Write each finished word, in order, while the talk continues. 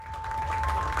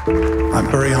I'm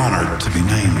very honored to be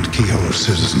named Kehoe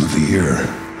Citizen of the Year.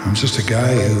 I'm just a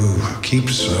guy who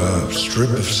keeps a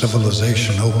strip of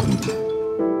civilization open.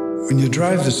 When you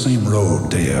drive the same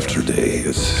road day after day,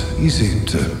 it's easy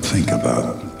to think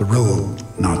about the road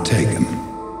not taken.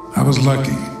 I was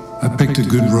lucky. I picked a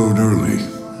good road early,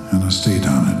 and I stayed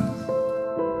on it.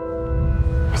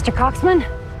 Mr. Coxman?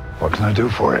 What can I do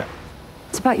for you?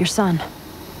 It's about your son.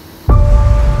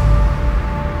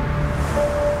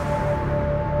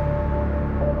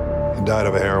 He died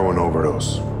of a heroin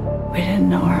overdose. We didn't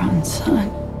know our own son.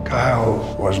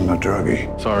 Kyle wasn't a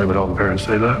druggie. Sorry, but all the parents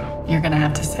say that. You're gonna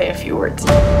have to say a few words.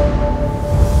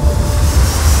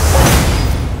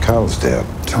 Kyle's dead.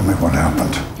 Tell me what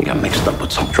happened. He got mixed up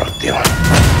with some drug dealer.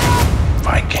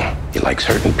 Viking. He likes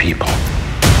hurting people.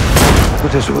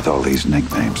 What is it with all these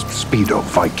nicknames? Speedo,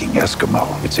 Viking, Eskimo.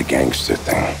 It's a gangster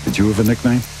thing. Did you have a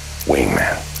nickname?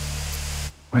 Wingman.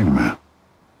 Wait a minute.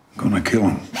 I'm gonna kill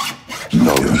him.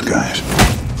 Know those guys.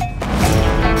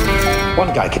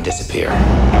 One guy could disappear.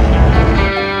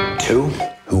 Two,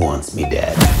 who wants me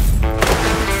dead?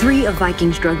 3 of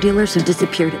Viking's drug dealers have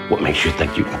disappeared. What makes you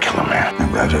think you can kill a man? I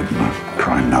read it in a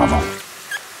crime novel.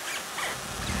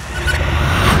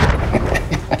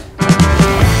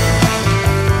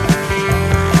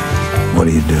 What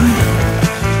are you doing?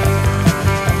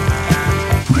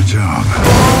 My job.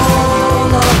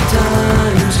 All of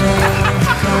times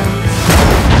have come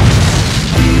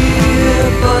here,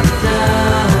 but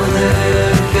now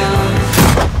they're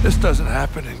gone. This doesn't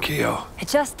happen in Kehoe. It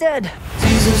just did.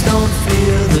 Jesus don't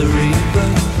fear the reaper,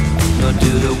 nor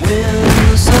do the wind,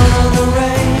 the sun, or the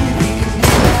rain. He can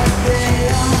get back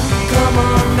there. Come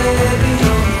on, baby,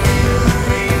 don't fear the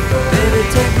reaper. Baby,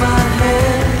 take my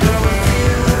hand. Don't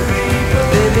fear the reaper.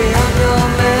 Baby, I'm your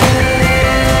man.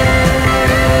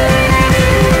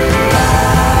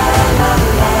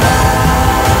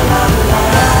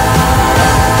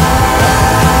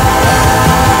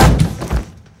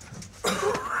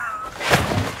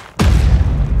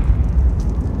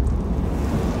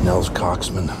 Nels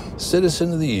Coxman,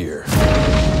 Citizen of the Year.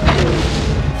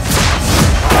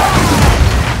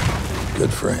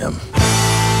 Good for him.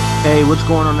 Hey, what's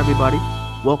going on, everybody?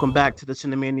 Welcome back to the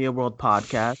Cinemania World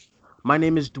Podcast. My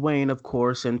name is Dwayne, of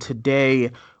course, and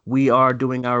today we are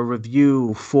doing our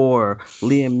review for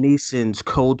Liam Neeson's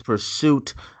Cold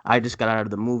Pursuit. I just got out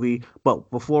of the movie, but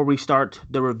before we start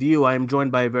the review, I am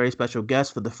joined by a very special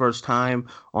guest for the first time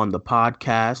on the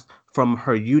podcast from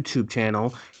her YouTube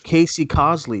channel, Casey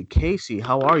Cosley. Casey,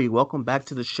 how are you? Welcome back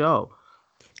to the show.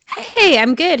 Hey,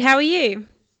 I'm good. How are you?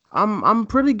 I'm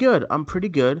pretty good.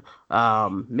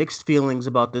 Mixed feelings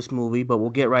about this movie, but we'll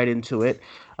get right into it.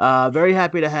 Very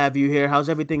happy to have you here. How's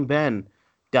everything been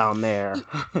down there?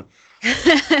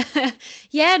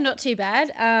 Yeah, not too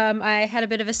bad. I had a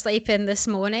bit of a sleep in this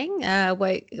morning.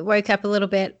 Woke up a little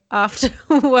bit after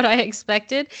what I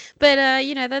expected, but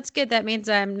that's good. That means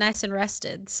I'm nice and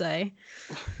rested. So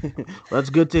That's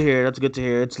good to hear.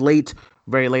 It's late,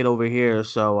 very late over here,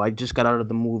 so I just got out of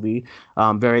the movie.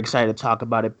 I'm very excited to talk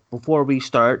about it. Before we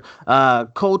start,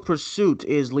 Cold Pursuit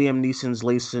is Liam Neeson's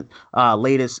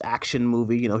latest action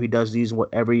movie. You know, he does these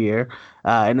every year,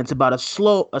 and it's about a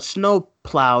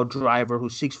snowplow driver who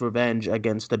seeks revenge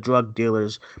against the drug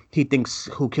dealers he thinks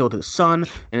who killed his son,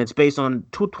 and it's based on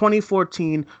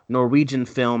 2014 Norwegian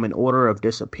film In Order of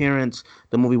Disappearance.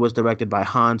 The movie was directed by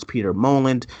Hans Peter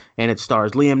Moland, and it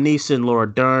stars Liam Neeson,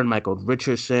 Laura Dern, Michael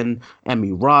Richardson,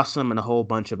 Emmy Rossum, and a whole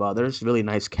bunch of others. Really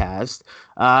nice cast.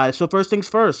 So first things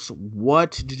first,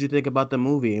 what did you think about the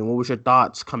movie, and what was your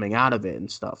thoughts coming out of it and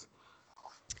stuff?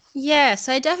 yeah,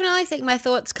 so I definitely think my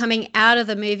thoughts coming out of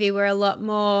the movie were a lot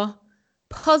more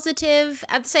positive.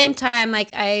 At the same time, like,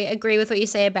 I agree with what you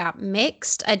say about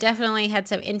mixed. I definitely had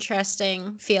some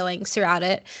interesting feelings throughout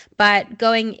it, but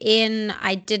going in,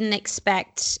 I didn't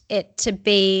expect it to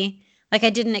be like, I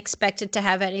didn't expect it to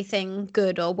have anything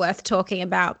good or worth talking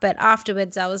about. But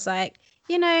afterwards, I was like,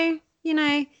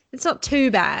 it's not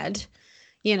too bad,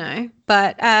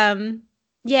 But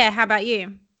yeah, how about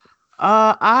you?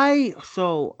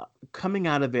 So coming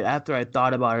out of it after I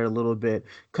thought about it a little bit,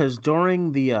 because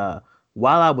during the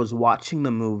while I was watching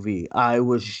the movie, I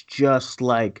was just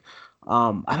like,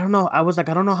 I don't know. I was like,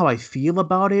 I don't know how I feel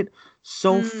about it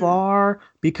so far,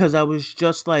 because I was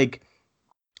just like,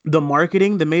 the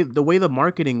marketing, the way the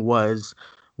marketing was,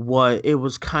 what it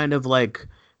was kind of like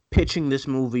pitching this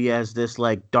movie as this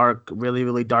like dark, really,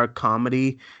 really dark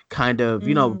comedy, kind of,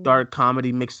 dark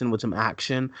comedy mixed in with some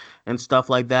action and stuff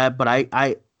like that. But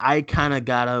I kind of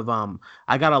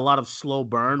I got a lot of slow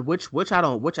burn, which I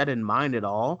didn't mind at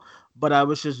all. But I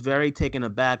was just very taken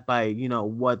aback by,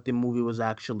 what the movie was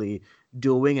actually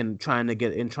doing and trying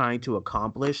to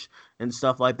accomplish and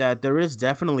stuff like that. There is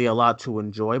definitely a lot to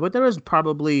enjoy, but there is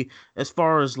probably, as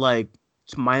far as like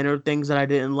minor things that I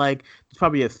didn't like, there's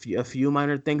probably a few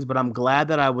minor things, but I'm glad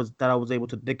that I was able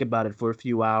to think about it for a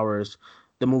few hours,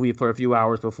 the movie for a few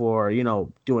hours before,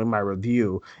 doing my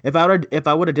review. If I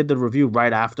would have did the review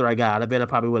right after I got out of it, I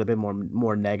probably would have been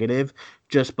more negative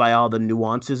just by all the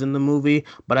nuances in the movie.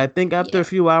 But I think after a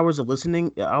few hours of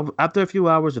listening, after a few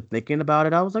hours of thinking about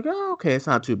it, I was like, oh, okay, it's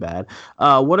not too bad.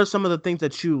 What are some of the things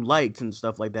that you liked and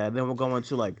stuff like that? And then we'll go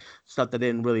into like stuff that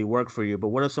didn't really work for you. But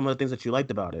what are some of the things that you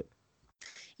liked about it?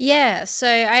 Yeah, so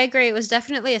I agree. It was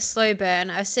definitely a slow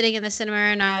burn. I was sitting in the cinema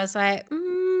and I was like,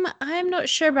 I'm not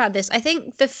sure about this. I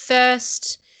think the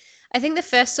first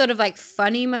sort of like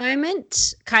funny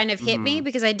moment kind of hit me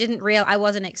because I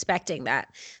wasn't expecting that.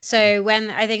 So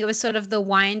when I think it was sort of the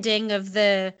winding of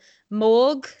the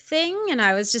morgue thing, and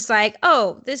I was just like,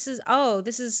 this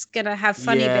is gonna have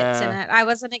funny bits in it. I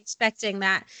wasn't expecting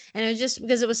that, and it was just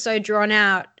because it was so drawn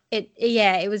out.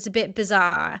 It was a bit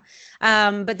bizarre.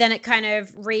 But then it kind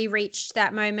of reached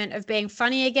that moment of being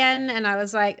funny again, and I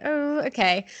was like, oh,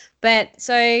 okay. But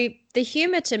so the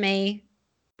humor to me,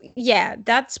 yeah,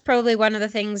 that's probably one of the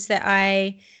things that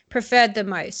I preferred the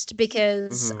most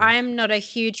because I'm not a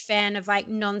huge fan of like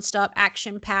nonstop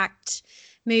action-packed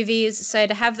movies. So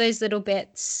to have those little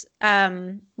bits,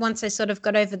 once I sort of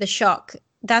got over the shock,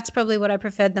 that's probably what I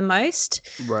preferred the most.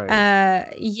 Right.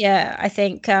 I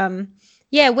think, where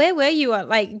were you at?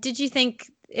 Like, did you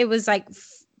think it was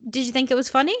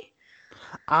funny?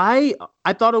 I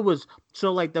thought it was,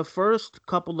 so like the first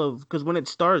couple of, because when it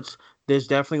starts, there's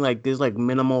like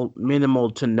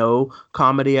minimal to no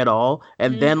comedy at all,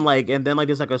 and then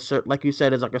there's like a certain, like you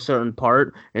said, there's like a certain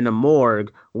part in the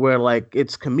morgue where like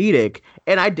it's comedic,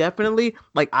 and I definitely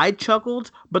like, I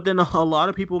chuckled, but then a lot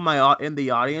of people in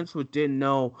the audience who didn't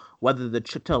know whether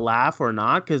to laugh or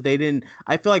not, because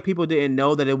I feel like people didn't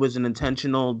know that it was an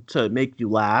intentional to make you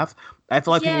laugh. I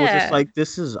feel like people were just like,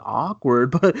 this is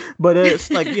awkward, but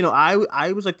it's like,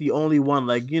 I was like the only one,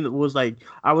 like, was like,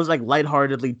 I was like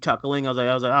lightheartedly chuckling. I was like,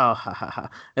 oh, ha, ha, ha.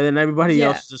 And then everybody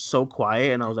else is just so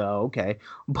quiet, and I was like, oh, okay.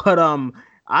 But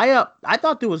I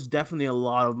thought there was definitely a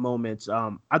lot of moments.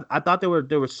 I thought there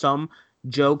were some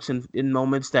jokes and in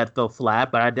moments that fell flat,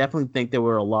 but I definitely think there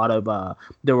were a lot of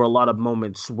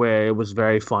moments where it was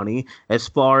very funny. As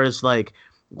far as like,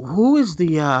 who is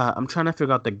the I'm trying to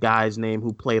figure out the guy's name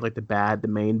who played like the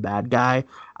main bad guy.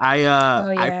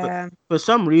 For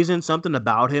some reason, something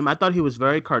about him, I thought he was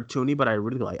very cartoony, but I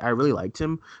really liked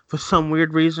him for some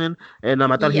weird reason. And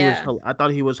I thought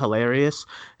he was hilarious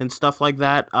and stuff like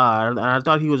that. And I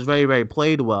thought he was very, very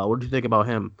played well. What did you think about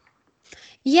him?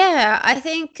 Yeah, I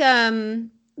think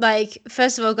like,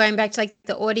 first of all, going back to like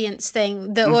the audience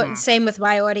thing, same with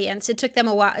my audience. It took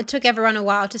everyone a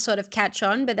while to sort of catch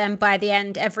on, but then by the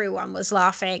end, everyone was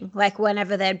laughing like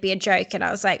whenever there'd be a joke, and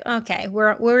I was like, okay,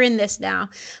 we're in this now.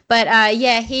 But I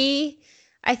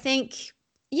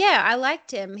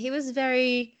liked him. He was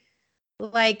very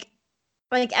like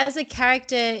as a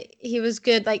character, he was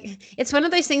good. Like, it's one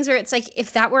of those things where it's like,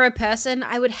 if that were a person,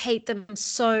 I would hate them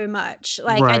so much.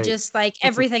 Like, right. I just like,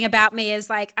 everything about me is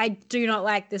like, I do not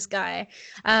like this guy.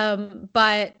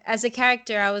 But as a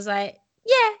character, I was like,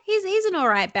 yeah, he's an all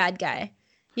right bad guy.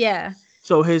 Yeah.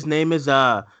 So his name is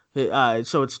so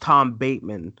it's Tom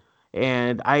Bateman.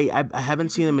 And I haven't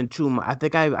seen him in I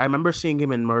think I remember seeing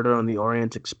him in Murder on the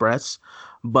Orient Express.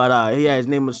 But his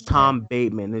name was Tom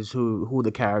Bateman is who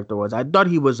the character was. I thought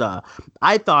he was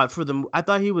I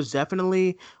thought he was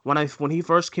definitely, when he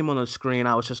first came on the screen,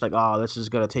 I was just like, oh, this is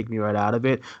gonna take me right out of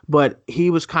it. But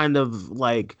he was kind of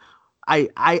like,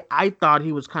 I thought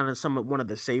he was kind of one of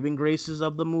the saving graces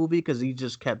of the movie, because he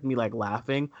just kept me like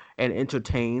laughing and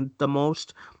entertained the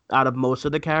most out of most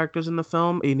of the characters in the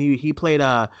film. And he played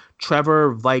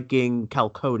Trevor Viking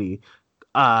Calcote.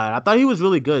 I thought he was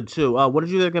really good too. What did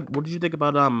you think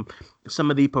about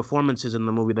some of the performances in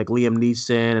the movie, like Liam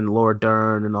Neeson and Laura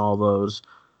Dern and all those?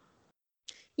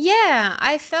 Yeah,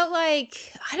 I felt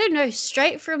like, I don't know,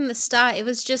 straight from the start, it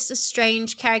was just a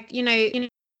strange character.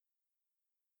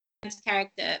 This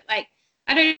character, like,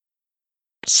 I don't know,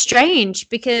 strange,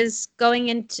 because going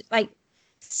into like,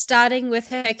 starting with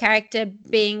her character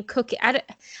being cooking, I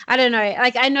don't know,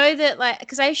 like, I know that, like,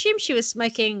 because I assume she was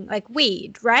smoking like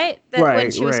weed, right?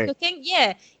 When she was cooking.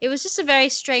 Yeah, it was just a very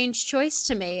strange choice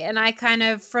to me, and I kind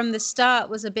of from the start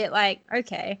was a bit like,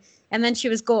 okay, and then she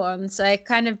was gone, so I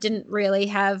kind of didn't really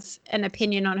have an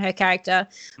opinion on her character.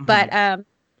 Mm-hmm. But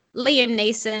Liam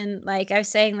Neeson, like I was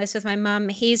saying this with my mum,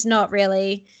 he's not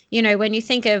really, when you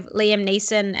think of Liam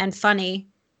Neeson and funny,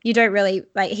 you don't really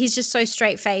like. He's just so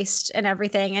straight faced and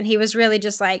everything, and he was really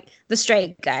just like the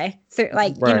straight guy through,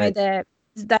 like Right.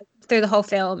 that through the whole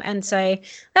film, and so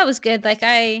that was good. Like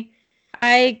I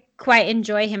quite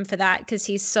enjoy him for that because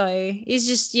he's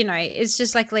just it's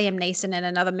just like Liam Neeson in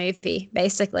another movie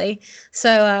basically.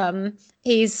 So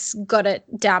he's got it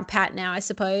down pat now, I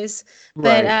suppose.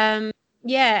 But Right.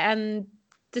 yeah, and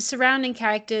the surrounding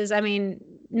characters, I mean,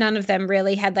 none of them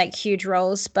really had like huge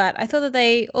roles, but I thought that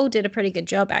they all did a pretty good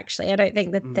job actually. I don't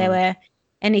think that there Mhm. were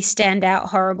any standout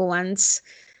horrible ones.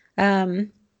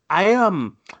 Um I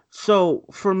so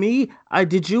for me, I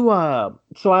did you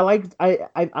so I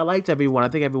liked everyone. I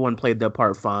think everyone played their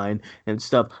part fine and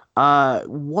stuff.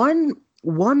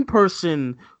 One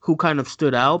person who kind of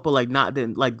stood out, but like not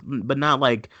didn't like but not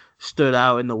like stood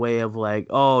out in the way of like,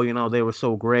 oh, they were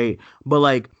so great. But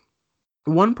like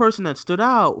one person that stood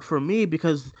out for me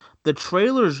because the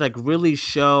trailers like really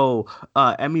show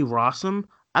Emmy Rossum.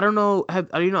 I don't know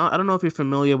if you're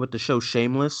familiar with the show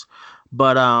Shameless,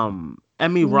 but no.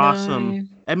 Emmy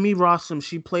Rossum,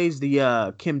 she plays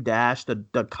the Kim Dash, the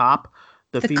cop,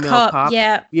 the The female cop, cop.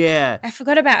 yeah. Yeah. I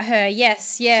forgot about her.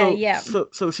 Yes, yeah, So yeah. so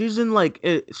so she's in like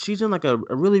a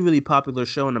really really popular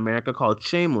show in America called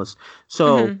Shameless.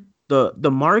 So Hmm.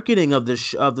 the marketing of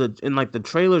the in like the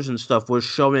trailers and stuff was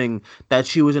showing that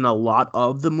she was in a lot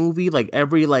of the movie. Like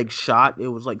every like shot, it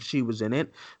was like she was in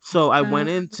it. So I went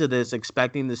into this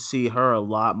expecting to see her a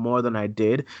lot more than I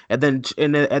did, and then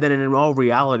in all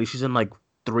reality, she's in like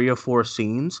three or four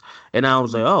scenes, and I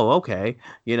was like, oh okay,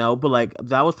 But like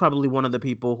that was probably one of the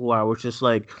people who I was just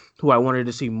like who I wanted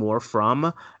to see more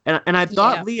from. And I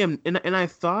thought Yeah. Liam and I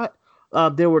thought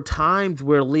there were times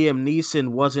where Liam Neeson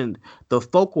wasn't the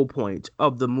focal point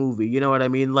of the movie. You know what I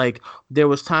mean? Like there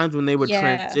was times when they would Yeah.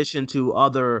 transition to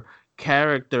other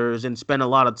characters and spend a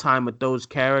lot of time with those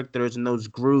characters and those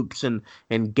groups and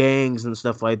gangs and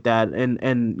stuff like that and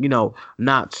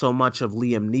not so much of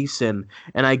Liam Neeson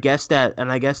and I guess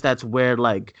that's where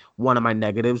like one of my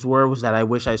negatives was that I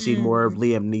wish I seen more of Mm.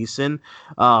 Liam Neeson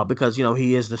because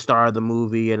he is the star of the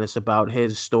movie and it's about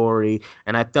his story.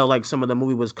 And I felt like some of the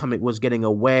movie was getting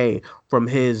away from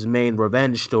his main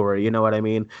revenge story. You know what I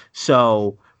mean?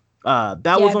 So that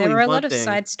was Yeah, there only were a one lot of thing.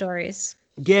 side stories.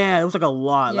 Yeah, it was like a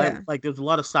lot. Like Yeah. like there was a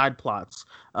lot of side plots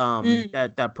Mm.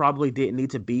 that probably didn't need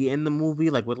to be in the movie.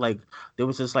 Like with like there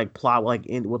was this like plot like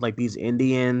in with like these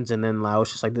Indians and then I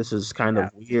was just like this is kind Yeah.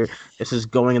 of weird. This is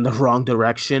going in the wrong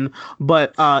direction.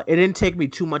 But it didn't take me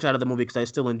too much out of the movie because I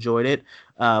still enjoyed it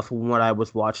from what I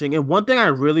was watching. And one thing I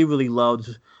really really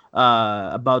loved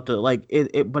about the like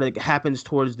but it happens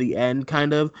towards the end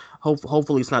kind of.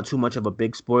 Hopefully it's not too much of a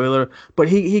big spoiler, but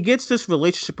he gets this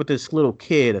relationship with this little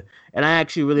kid and I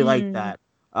actually really like Mm. that.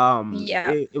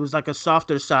 Yeah. It was like a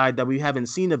softer side that we haven't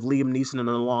seen of Liam Neeson in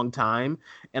a long time,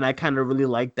 and I kind of really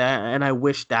like that. And I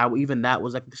wish that even that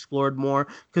was like explored more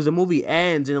because the movie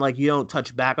ends and like you don't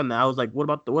touch back on that. I was like, what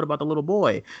about the little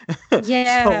boy? So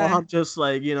Yeah. I'm just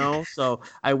like, so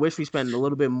I wish we spent a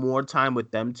little bit more time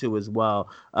with them too as well.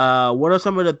 What are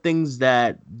some of the things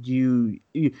that you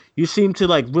seem to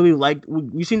like really like?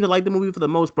 You seem to like the movie for the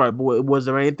most part, but was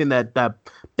there anything that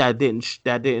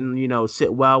didn't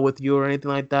sit well with you or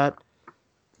anything like that?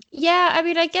 Yeah, I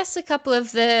mean, I guess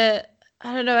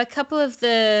I don't know, a couple of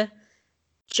the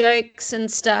jokes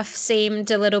and stuff seemed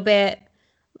a little bit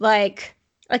like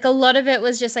like a lot of it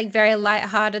was just like very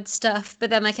light-hearted stuff, but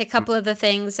then like a couple of the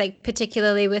things like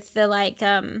particularly with the like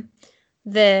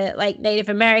Native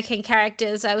American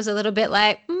characters, I was a little bit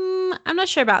like, I'm not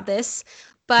sure about this.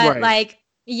 But Right. like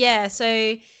yeah,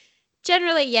 so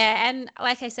generally, yeah, and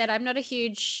like I said, I'm not a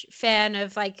huge fan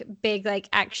of like big like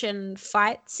action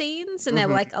fight scenes, and there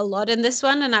were Hmm. like a lot in this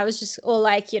one, and I was just all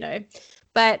like,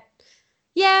 but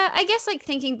yeah, I guess like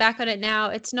thinking back on it now,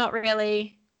 it's not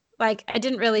really like I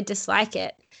didn't really dislike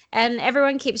it. And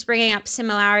everyone keeps bringing up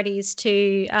similarities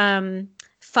to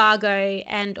Fargo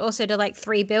and also to like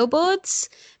Three Billboards.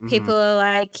 Hmm. People are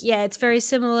like, yeah, it's very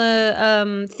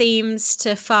similar themes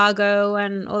to Fargo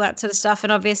and all that sort of stuff.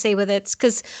 And obviously with it's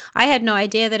because I had no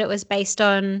idea that it was based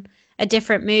on a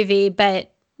different movie,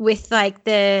 but with like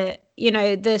the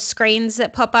screens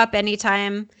that pop up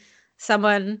anytime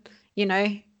someone, you know,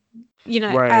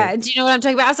 Right. do you know what I'm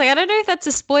talking about? I was like, I don't know if that's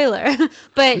a spoiler,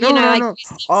 but No, no, like no.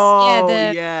 yeah,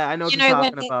 Oh, yeah, I know what you're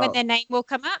when talking when about. their name will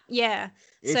come up, yeah.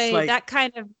 It's So like that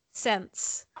kind of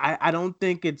sense. I don't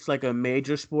think it's like a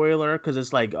major spoiler because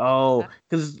it's like oh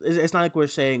because it's not like we're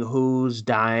saying who's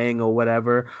dying or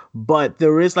whatever, but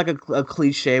there is like a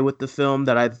cliche with the film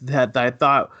that I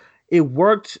thought it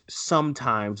worked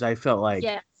sometimes. I felt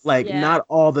Yes, like yeah. not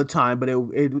all the time, but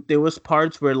it there was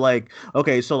parts where like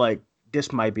okay so like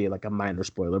this might be like a minor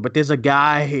spoiler, but there was a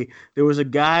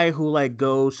guy who like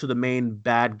goes to the main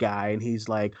bad guy and he's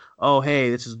like, "Oh, hey,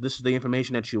 this is the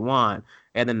information that you want."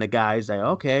 And then the guy's like,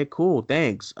 "Okay, cool,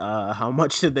 thanks. How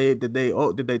much did they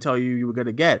tell you were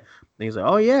gonna get?" And he's like,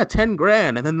 "Oh yeah, 10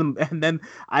 grand." And then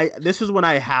this is when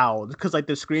I howled because like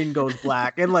the screen goes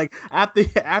black and like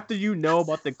after you know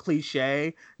about the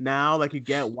cliche now, like you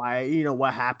get why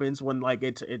what happens when like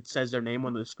it says their name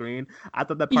on the screen. I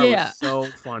thought that part was so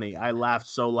funny. I laughed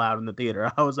so loud in the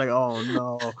theater. I was like, "Oh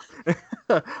no!"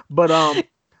 But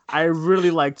I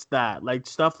really liked that. Like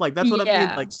stuff like that's what I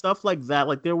mean. Like stuff like that.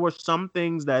 Like there were some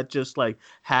things that just like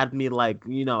had me like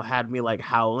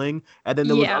howling, and then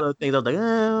there was other things I was like,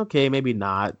 okay, maybe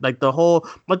not. Like the whole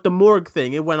like the morgue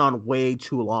thing, it went on way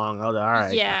too long. I was like, all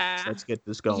right, guys, let's get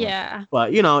this going. Yeah.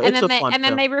 But it's a fun and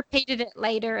then they repeated it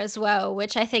later as well,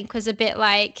 which I think was a bit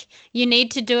like you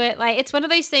need to do it. Like it's one of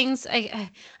those things.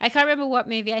 I can't remember what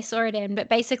movie I saw it in, but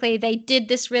basically they did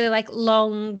this really like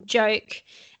long joke.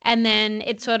 And then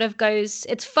it sort of goes,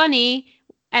 it's funny,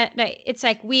 it's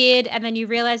like weird, and then you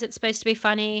realize it's supposed to be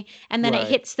funny, and then it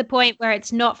hits the point where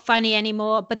it's not funny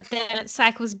anymore, but then it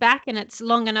cycles back and it's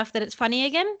long enough that it's funny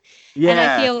again. Yeah. And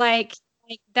I feel like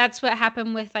that's what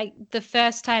happened with like the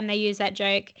first time they used that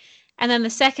joke. And then the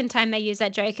second time they used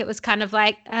that joke, it was kind of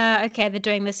like, okay, they're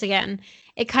doing this again.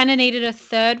 It kind of needed a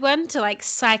third one to like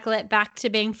cycle it back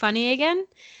to being funny again.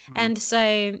 Mm-hmm. And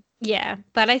so... yeah,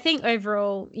 but I think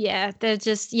overall, they're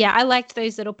just I liked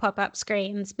those little pop-up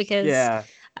screens because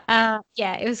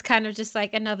it was kind of just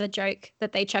like another joke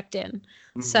that they chucked in.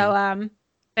 Mm-hmm. So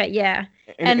but yeah.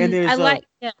 And there's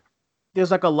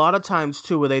like a lot of times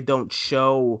too where they don't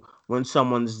show when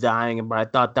someone's dying, but I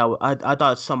thought I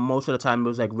thought most of the time it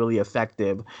was like really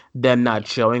effective them not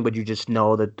showing, but you just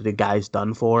know that the guy's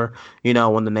done for,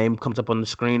 when the name comes up on the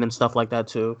screen and stuff like that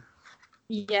too.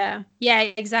 Yeah,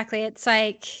 exactly. It's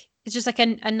like it's just like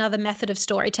another method of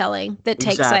storytelling that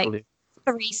takes like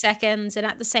 3 seconds, and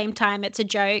at the same time it's a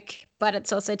joke, but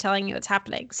it's also telling you what's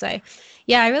happening. So I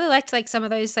really liked like some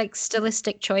of those like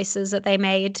stylistic choices that they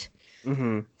made.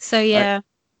 Mm-hmm. So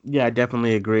I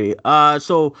definitely agree.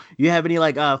 So you have any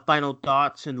like final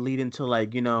thoughts and lead into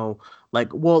like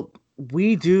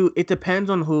we do. It depends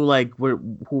on who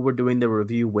we're doing the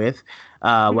review with,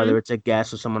 whether it's a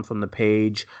guest or someone from the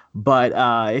page. But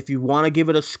if you want to give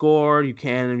it a score, you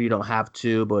can, and you don't have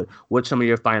to. But what's some of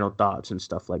your final thoughts and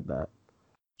stuff like that?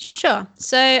 Sure.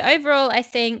 So overall, I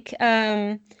think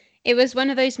it was one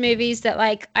of those movies that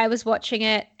like I was watching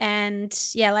it, and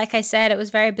like I said, it was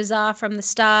very bizarre from the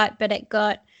start, but it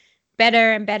got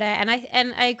better and better. And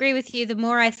I agree with you. The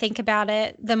more I think about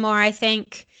it, the more I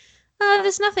think.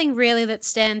 There's nothing really that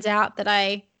stands out that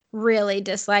I really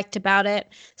disliked about it.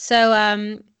 So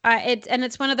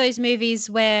it's one of those movies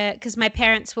where, because my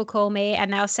parents will call me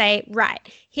and they'll say, right,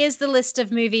 here's the list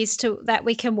of movies that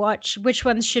we can watch. Which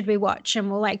ones should we watch?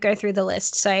 And we'll like go through the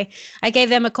list. So I gave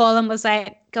them a call and was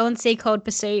like, go and see Cold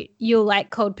Pursuit. You'll like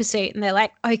Cold Pursuit. And they're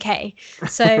like, okay.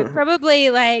 So probably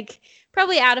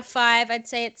out of 5, I'd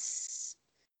say it's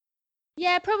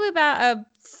probably about a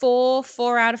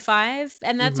 4 out of 5,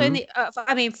 and that's only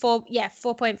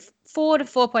 4.4 to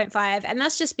 4.5, and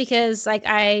that's just because like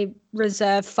I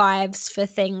reserve 5s for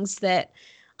things that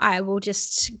I will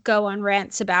just go on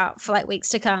rants about for like weeks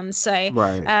to come. So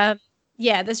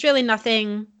there's really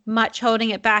nothing much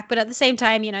holding it back, but at the same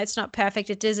time, it's not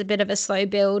perfect. It is a bit of a slow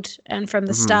build, and from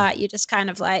the start you're just kind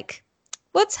of like,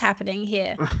 what's happening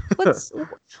here?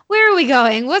 Where are we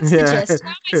going? What's the gist? How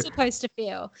am I supposed to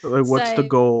feel? Like, what's the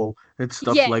goal and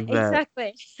stuff like that?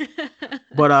 Exactly.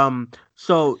 But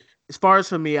so as far as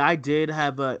for me, I did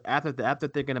have after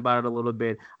thinking about it a little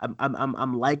bit,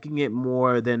 I'm liking it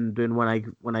more than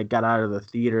when I got out of the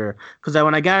theater. Because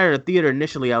when I got out of the theater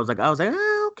initially, I was like,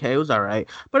 okay, it was all right.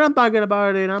 But I'm talking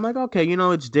about it, and I'm like, okay,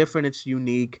 it's different, it's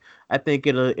unique. I think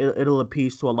it'll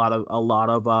appease to a lot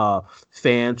of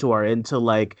fans who are into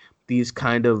like these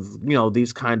kind of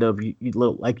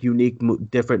like unique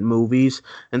different movies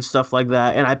and stuff like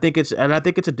that. And I think it's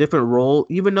a different role,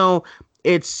 even though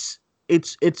it's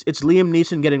Liam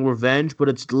Neeson getting revenge, but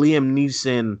it's Liam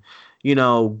Neeson,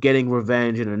 getting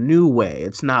revenge in a new way.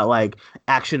 It's not like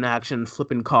action,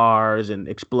 flipping cars and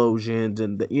explosions,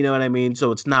 and you know what I mean.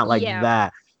 So it's not like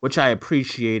that, which I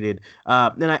appreciated.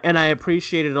 And I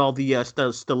appreciated all the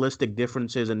stylistic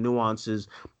differences and nuances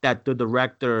that the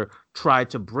director try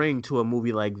to bring to a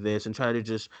movie like this and try to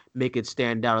just make it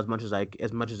stand out as much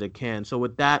as it can. So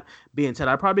with that being said,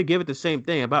 I'd probably give it the same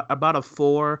thing, about a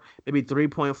 4, maybe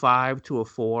 3.5 to a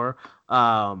 4.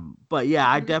 But yeah,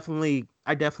 I definitely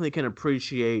can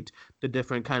appreciate the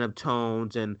different kind of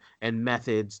tones and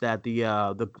methods that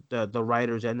the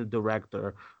writers and the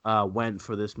director went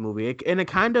for this movie. And it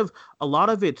kind of, a lot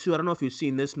of it too. I don't know if you've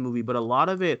seen this movie, but a lot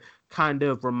of it kind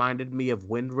of reminded me of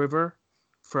Wind River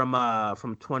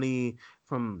from 20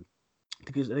 from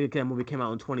I think that movie came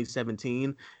out in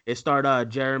 2017. It starred The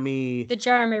Jeremy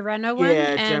Renner one,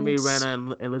 Jeremy Renner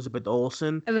and Elizabeth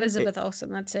Olsen. Elizabeth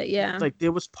Olsen, that's it. Yeah. Like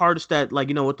there was parts that, like,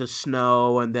 with the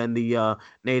snow and then the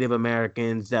Native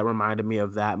Americans, that reminded me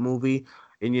of that movie.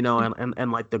 And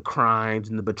and like the crimes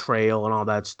and the betrayal and all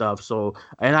that stuff. So,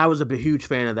 and I was a huge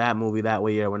fan of that movie that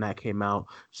year when that came out.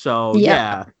 So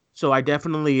yeah. So I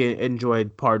definitely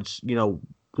enjoyed parts,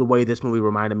 the way this movie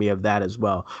reminded me of that as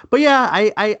well. But yeah,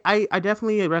 I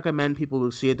definitely recommend people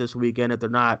who see it this weekend.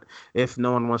 If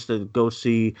no one wants to go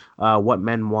see What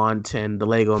Men Want and the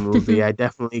Lego Movie, I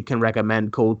definitely can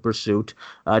recommend Cold Pursuit.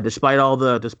 Despite all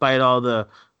the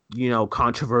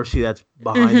controversy that's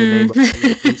behind the name of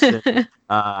Liam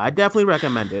I definitely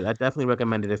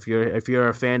recommend it if you're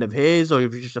a fan of his, or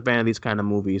if you're just a fan of these kind of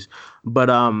movies. But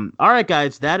all right,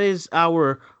 guys, that is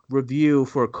our review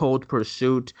for Cold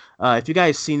Pursuit. If you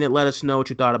guys seen it, let us know what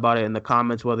you thought about it in the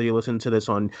comments, whether you listen to this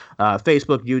on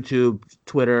Facebook, YouTube,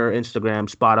 Twitter, Instagram,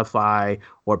 Spotify,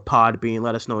 or Podbean.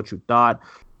 Let us know what you thought.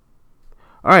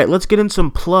 All right, let's get in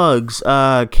some plugs.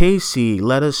 Casey,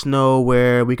 let us know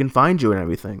where we can find you and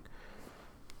everything.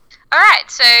 All right,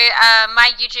 so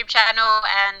my YouTube channel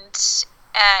and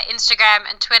Instagram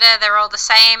and Twitter, they're all the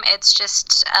same. It's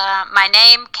just my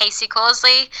name, Casey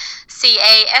Causley,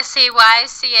 CASEY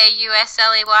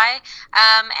CAUSLEY.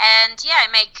 And yeah, I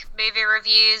make movie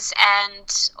reviews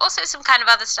and also some kind of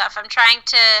other stuff. I'm trying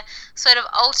to sort of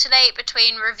alternate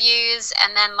between reviews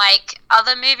and then like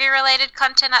other movie related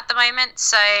content at the moment.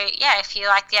 So yeah, if you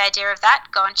like the idea of that,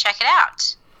 go and check it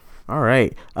out. All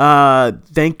right.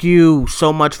 Thank you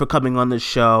so much for coming on the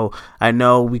show. I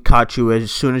know we caught you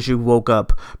as soon as you woke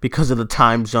up because of the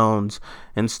time zones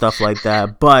and stuff like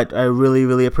that. But I really,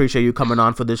 really appreciate you coming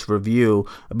on for this review.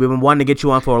 We've been wanting to get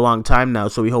you on for a long time now,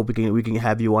 so we hope we can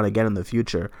have you on again in the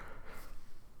future.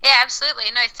 Yeah, absolutely.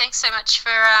 No, thanks so much for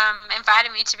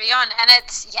inviting me to be on. And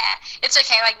it's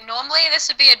okay. Like, normally this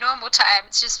would be a normal time.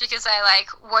 It's just because I,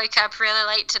 woke up really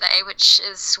late today, which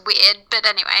is weird. But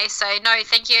anyway, so no,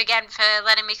 thank you again for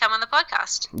letting me come on the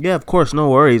podcast. Yeah, of course.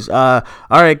 No worries. All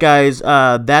right, guys.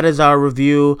 That is our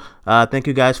review. Thank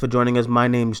you guys for joining us. My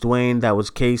name's Dwayne. That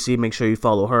was Casey. Make sure you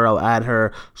follow her. I'll add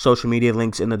her social media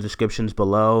links in the descriptions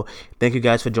below. Thank you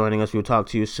guys for joining us. We'll talk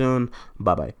to you soon.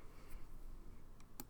 Bye-bye.